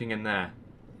just seeping in there?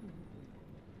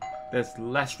 There's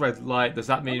less red light. Does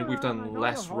that mean we've done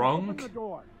less wrong?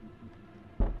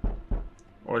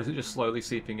 Or is it just slowly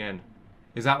seeping in?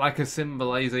 Is that like a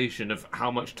symbolization of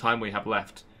how much time we have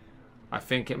left? I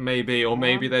think it may be, or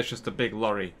maybe there's just a big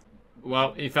lorry.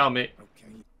 Well, he found me.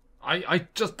 I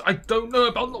don't know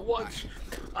about the watch.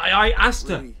 I asked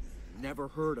her. Really never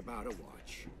heard about a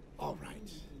watch. All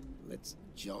right, let's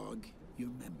jog your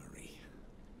memory.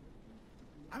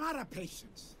 I'm out of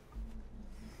patience.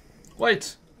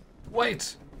 Wait.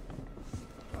 Wait.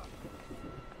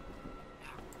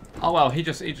 Oh well, he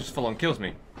just full on kills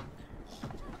me.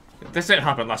 This didn't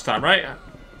happen last time, right?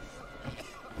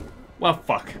 Well,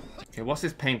 fuck. Okay, what's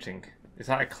this painting? Is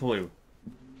that a clue?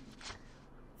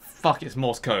 Fuck, it's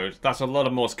Morse code. That's a lot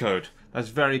of Morse code. That's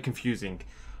very confusing.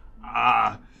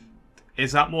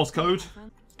 Is that Morse code?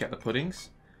 Get the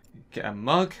puddings. Get a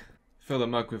mug. Fill the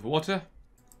mug with water.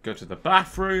 Go to the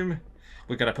bathroom.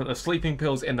 We're going to put the sleeping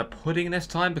pills in the pudding this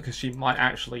time because she might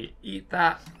actually eat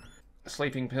that.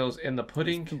 Sleeping pills in the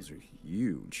pudding. These pills are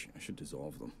huge. I should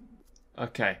dissolve them.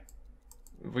 Okay.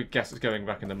 We guess it's going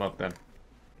back in the mug then.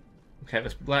 Okay,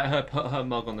 let's let her put her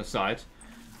mug on the side.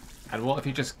 And what if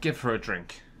you just give her a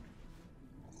drink?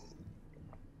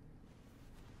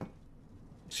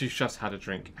 She's just had a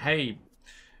drink. Hey,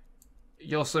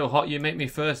 you're so hot you make me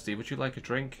thirsty. Would you like a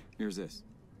drink? Here's this.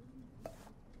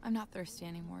 I'm not thirsty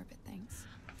anymore, but thanks.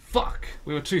 Fuck!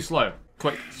 We were too slow.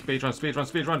 Quick, speedrun, speedrun,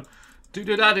 speedrun.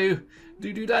 Do-do-da-do.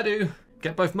 Do-do-da-do.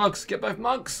 Get both mugs, get both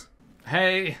mugs.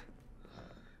 Hey.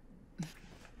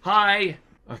 Hi.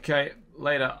 Okay,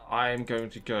 later I'm going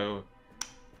to go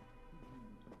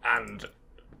and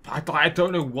I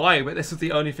don't know why, but this is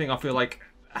the only thing I feel like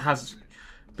has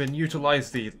been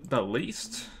utilized the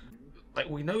least. Like,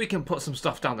 we know we can put some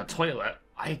stuff down the toilet.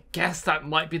 I guess that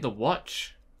might be the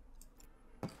watch.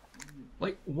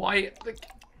 Like, why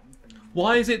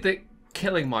is it that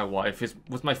killing my wife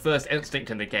was my first instinct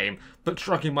in the game, but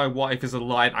drugging my wife is a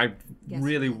line I'm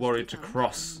really worried to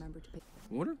cross?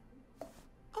 Water?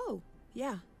 Oh,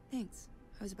 yeah, thanks.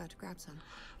 I was about to grab some.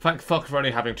 Thank fuck for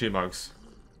only having 2 mugs.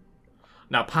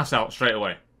 Now pass out straight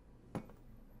away.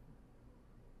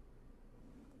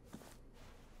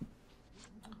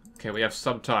 Okay, we have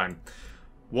some time.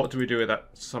 What do we do with that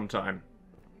some time?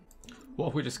 What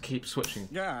if we just keep switching?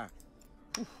 Yeah.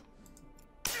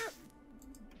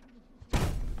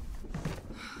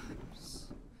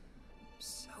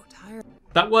 So tired.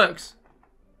 That worked!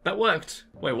 That worked!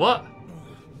 Wait, what?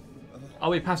 Oh,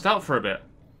 we passed out for a bit.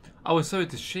 Oh, and so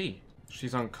does she.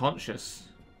 She's unconscious.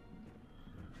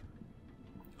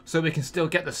 So we can still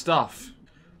get the stuff.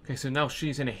 Okay, so now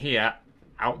she's in here,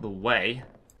 out the way.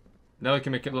 Now we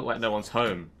can make it look like no one's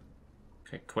home.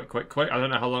 Okay, quick, quick, quick. I don't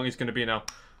know how long he's going to be now.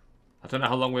 I don't know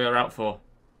how long we are out for.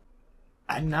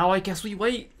 And now I guess we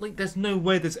wait. Like, there's no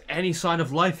way there's any sign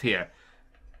of life here.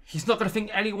 He's not going to think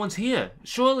anyone's here,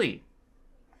 surely.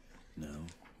 No,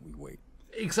 we wait.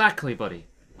 Exactly, buddy.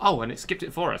 Oh, and it skipped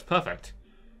it for us. Perfect.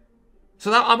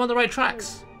 So that I'm on the right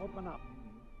tracks. Open up.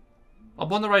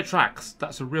 I'm on the right tracks.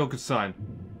 That's a real good sign.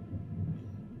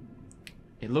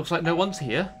 It looks like no one's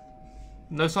here.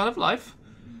 No sign of life.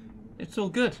 It's all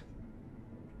good.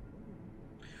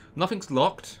 Nothing's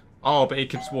locked. Oh, but he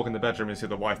keeps walking the bedroom and see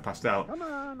the wife passed out. Come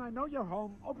on, I know you're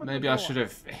home. Open Maybe the I door. should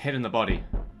have hidden the body.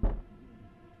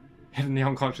 Hidden the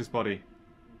unconscious body.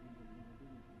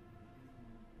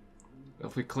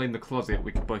 If we clean the closet,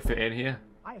 we could both fit in here.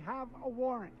 I have a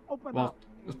warrant. Open Well,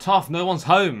 up. tough, no one's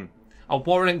home. A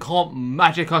warrant can't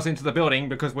magic us into the building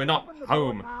because we're not Open the door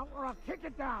home. now, or I'll kick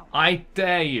it down. I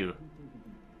dare you.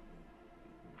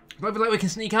 But like we can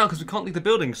sneak out because we can't leave the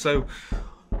building, so...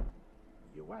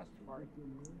 You asked for it.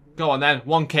 Go on then,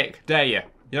 1 kick, dare you.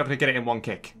 You're not going to get it in 1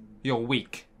 kick. You're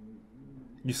weak.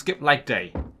 You skip leg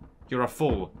day. You're a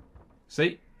fool.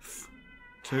 See?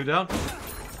 2 down.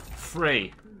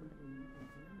 3.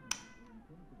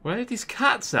 Where are these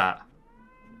cats at?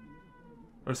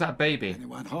 Or is that a baby?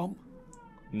 Anyone home?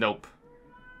 Nope.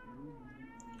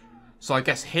 So I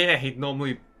guess here he'd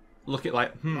normally look at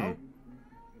like, No?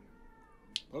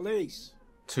 Police,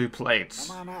 2 plates.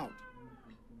 come on out.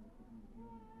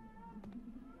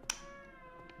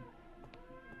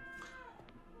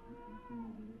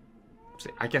 See,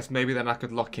 I guess maybe then I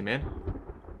could lock him in.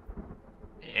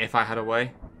 If I had a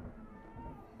way.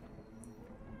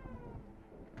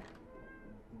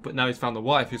 But now he's found the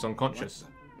wife who's unconscious.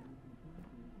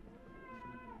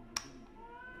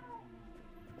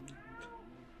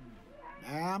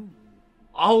 Ma'am,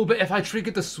 Oh, but if I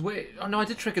triggered the switch... Oh, no, I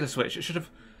did trigger the switch. It should have...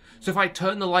 So if I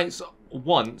turn the lights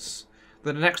once,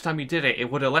 then the next time you did it,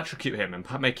 it would electrocute him and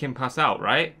make him pass out,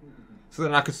 right? So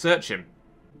then I could search him.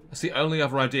 That's the only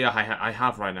other idea I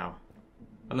have right now.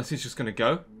 Unless he's just gonna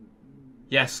go.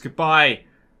 Yes, goodbye.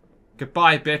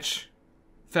 Goodbye, bitch.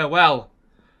 Farewell.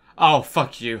 Oh,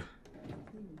 fuck you.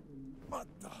 What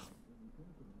the?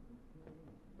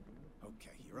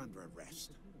 Okay, you're under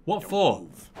arrest. What for?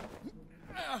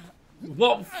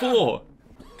 What for?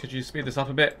 Could you speed this up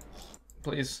a bit?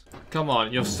 Please? Come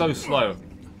on, you're so slow.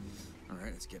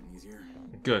 Alright, it's getting easier.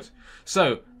 Good.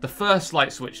 So, the first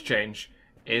light switch change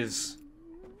is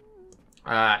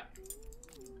a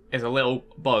little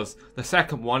buzz. The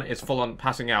second one is full on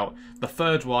passing out. The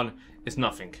third one is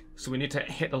nothing. So we need to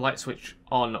hit the light switch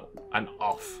on and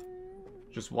off.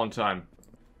 Just one time.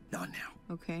 Not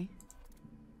now. Okay.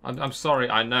 I'm sorry,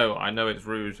 I know it's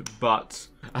rude, but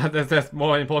there's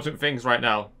more important things right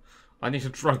now. I need to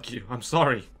drug you, I'm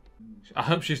sorry. I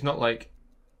hope she's not like,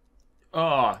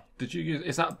 oh, did you use,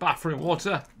 is that bathroom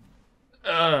water?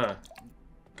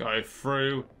 Go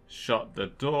through, shut the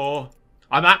door.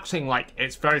 I'm acting like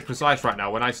it's very precise right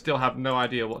now when I still have no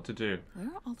idea what to do. Where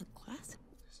are all the glasses?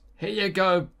 Here you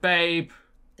go, babe.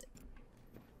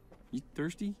 You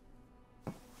thirsty?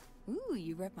 Ooh,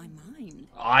 you read my mind.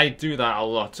 I do that a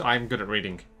lot. I'm good at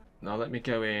reading. Now let me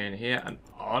go in here and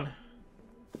on.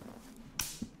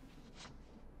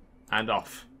 And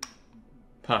off.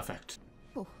 Perfect.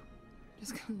 Oh,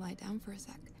 just gonna lie down for a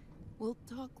sec. We'll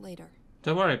talk later.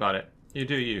 Don't worry about it. You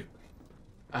do you.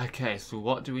 Okay, so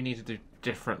what do we need to do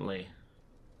differently?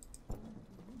 I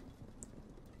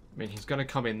mean, he's gonna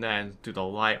come in there and do the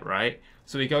light, right?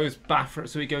 So he goes bathroom.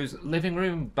 So he goes living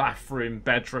room, bathroom,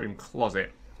 bedroom,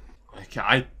 closet.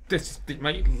 Okay, this is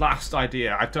my last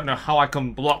idea. I don't know how I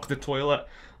can block the toilet.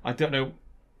 I don't know.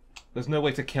 There's no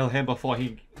way to kill him before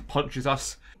he punches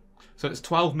us. So it's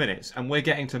 12 minutes, and we're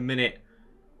getting to minute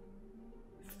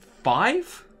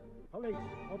 5? Police,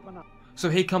 open up. So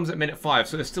he comes at minute 5,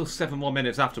 so there's still 7 more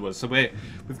minutes afterwards. So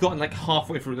we've gotten like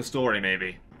halfway through the story,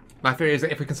 maybe. My theory is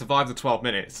that if we can survive the 12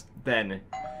 minutes, then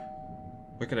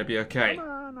we're gonna be okay.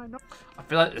 I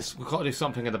feel like we've got to do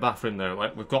something in the bathroom though.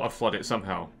 Like we've got to flood it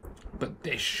somehow. But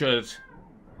this should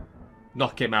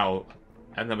knock him out,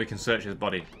 and then we can search his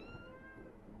body.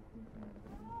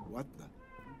 What the?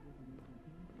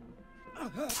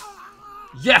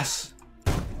 Yes!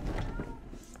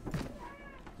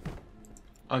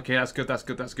 Okay, that's good, that's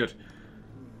good, that's good.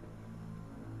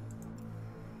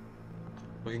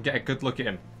 We can get a good look at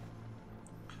him.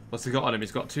 What's he got on him?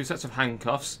 He's got 2 sets of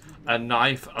handcuffs, a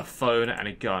knife, a phone, and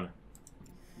a gun.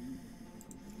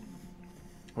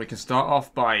 We can start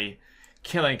off by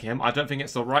killing him. I don't think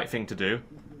it's the right thing to do.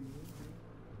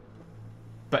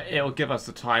 But it'll give us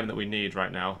the time that we need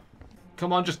right now.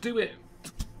 Come on, just do it!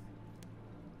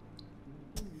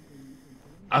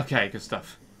 Okay, good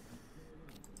stuff.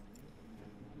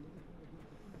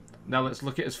 Now let's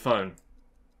look at his phone.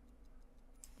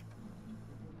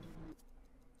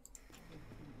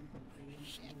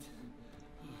 Shit.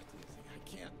 I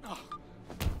can't. Oh.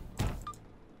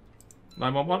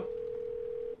 911?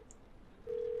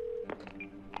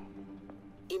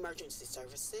 Emergency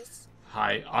services.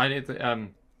 Hi, I need the,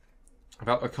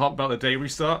 about the cop, about the day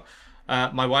restart.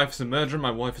 My wife is a murderer,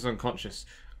 my wife is unconscious.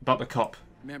 About the cop.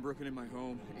 Man broke into my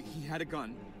home. He had a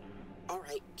gun. All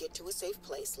right, get to a safe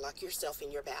place. Lock yourself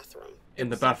in your bathroom. In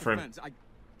the bathroom. Self-defense.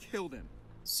 I killed him.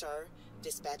 Sir,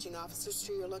 dispatching officers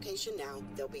to your location now.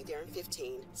 They'll be there in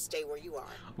 15. Stay where you are.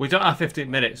 We don't have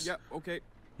 15 minutes. Yeah, okay.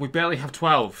 We barely have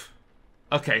 12.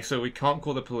 Okay, so we can't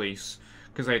call the police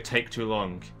because they take too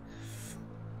long.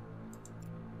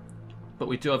 But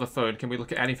we do have a phone. Can we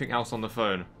look at anything else on the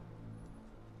phone?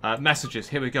 Messages.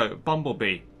 Here we go.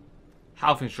 Bumblebee.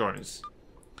 Health insurance.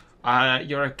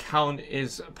 Your account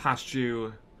is past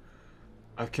due.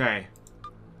 Okay.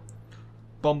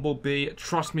 Bumblebee.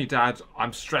 Trust me, Dad.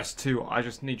 I'm stressed too. I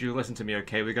just need you to listen to me,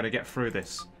 okay? We're going to get through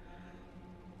this.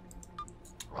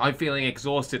 I'm feeling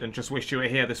exhausted and just wish you were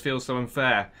here. This feels so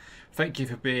unfair. Thank you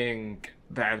for being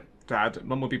there, Dad.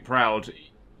 Mum will be proud.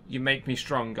 You make me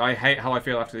strong. I hate how I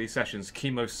feel after these sessions.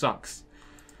 Chemo sucks.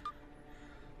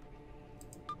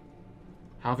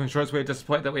 Health insurance, we're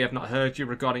disappointed that we have not heard you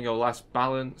regarding your last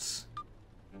balance.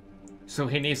 So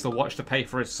he needs to watch to pay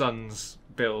for his son's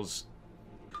bills.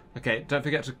 Okay, don't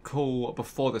forget to call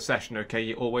before the session, okay?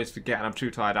 You always forget and I'm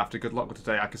too tired after. Good luck with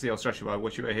today. I can see how stressed you are. I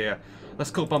wish you were here. Let's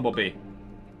call Bumblebee.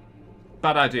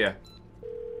 Bad idea.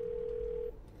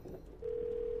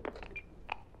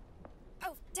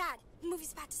 Oh, Dad, the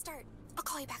movie's about to start. I'll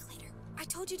call you back later. I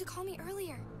told you to call me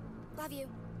earlier. Love you.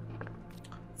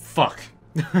 Fuck.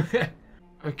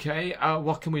 Okay,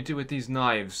 what can we do with these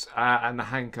knives and the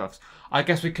handcuffs? I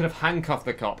guess we could have handcuffed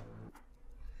the cop.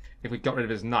 if we got rid of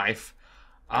his knife.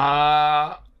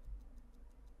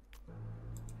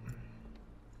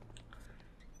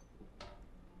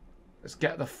 Let's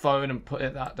get the phone and put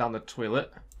that down the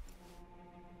toilet.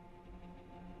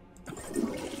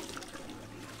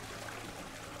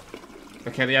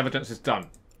 Okay, the evidence is done.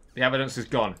 The evidence is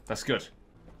gone. That's good.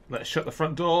 Let's shut the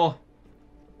front door.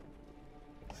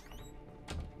 Let's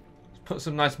put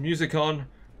some nice music on.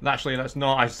 Actually, let's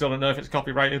not. I still don't know if it's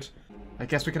copyrighted. I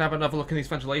guess we can have another look at these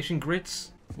ventilation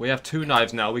grids. We have 2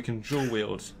 knives now. We can dual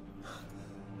wield.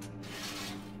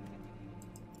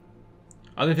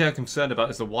 The only thing I'm concerned about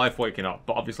is the wife waking up,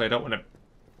 but obviously I don't want to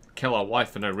kill our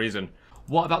wife for no reason.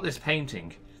 What about this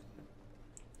painting?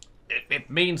 It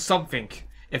means something.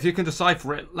 If you can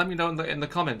decipher it, let me know in the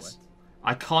comments.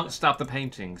 What? I can't stab the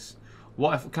paintings.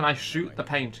 What if can I shoot the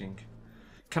painting?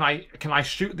 Can I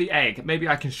shoot the egg? Maybe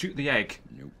I can shoot the egg.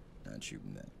 Nope, not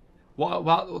shooting that. What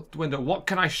about the window? What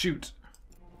can I shoot?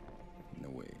 No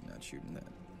way, not shooting that.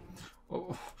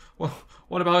 Well,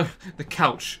 what about the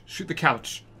couch? Shoot the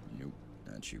couch. Nope,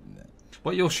 not shooting that.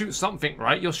 Well, you'll shoot something,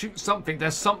 right? You'll shoot something.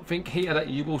 There's something here that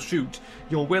you will shoot.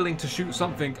 You're willing to shoot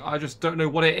something. I just don't know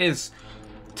what it is.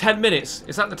 10 minutes.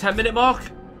 Is that the 10-minute mark?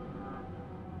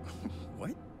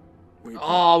 What? Wait,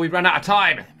 oh, we ran out of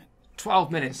time.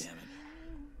 12 minutes. Damn it.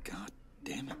 God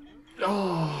damn it.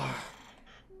 Oh.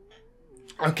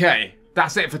 Okay,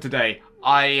 that's it for today.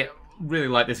 I really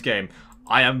like this game.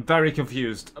 I am very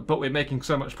confused, but we're making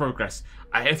so much progress.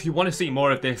 If you want to see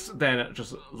more of this, then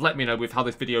just let me know with how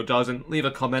this video does and leave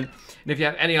a comment. And if you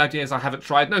have any ideas I haven't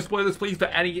tried, no spoilers please,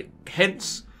 but any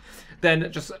hints,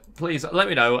 then just please let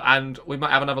me know and we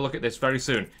might have another look at this very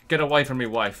soon. Get away from me,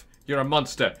 wife. You're a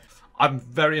monster. I'm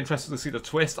very interested to see the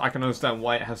twist. I can understand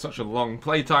why it has such a long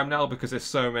playtime now because there's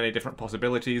so many different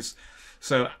possibilities.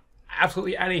 So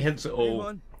absolutely any hints at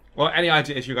all, or any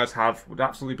ideas you guys have would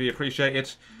absolutely be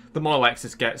appreciated. The more likes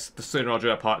this gets, the sooner I'll do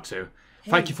a part 2.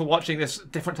 Thank you for watching this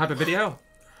different type of video.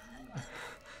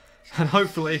 And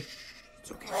hopefully,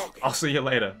 I'll see you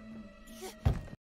later.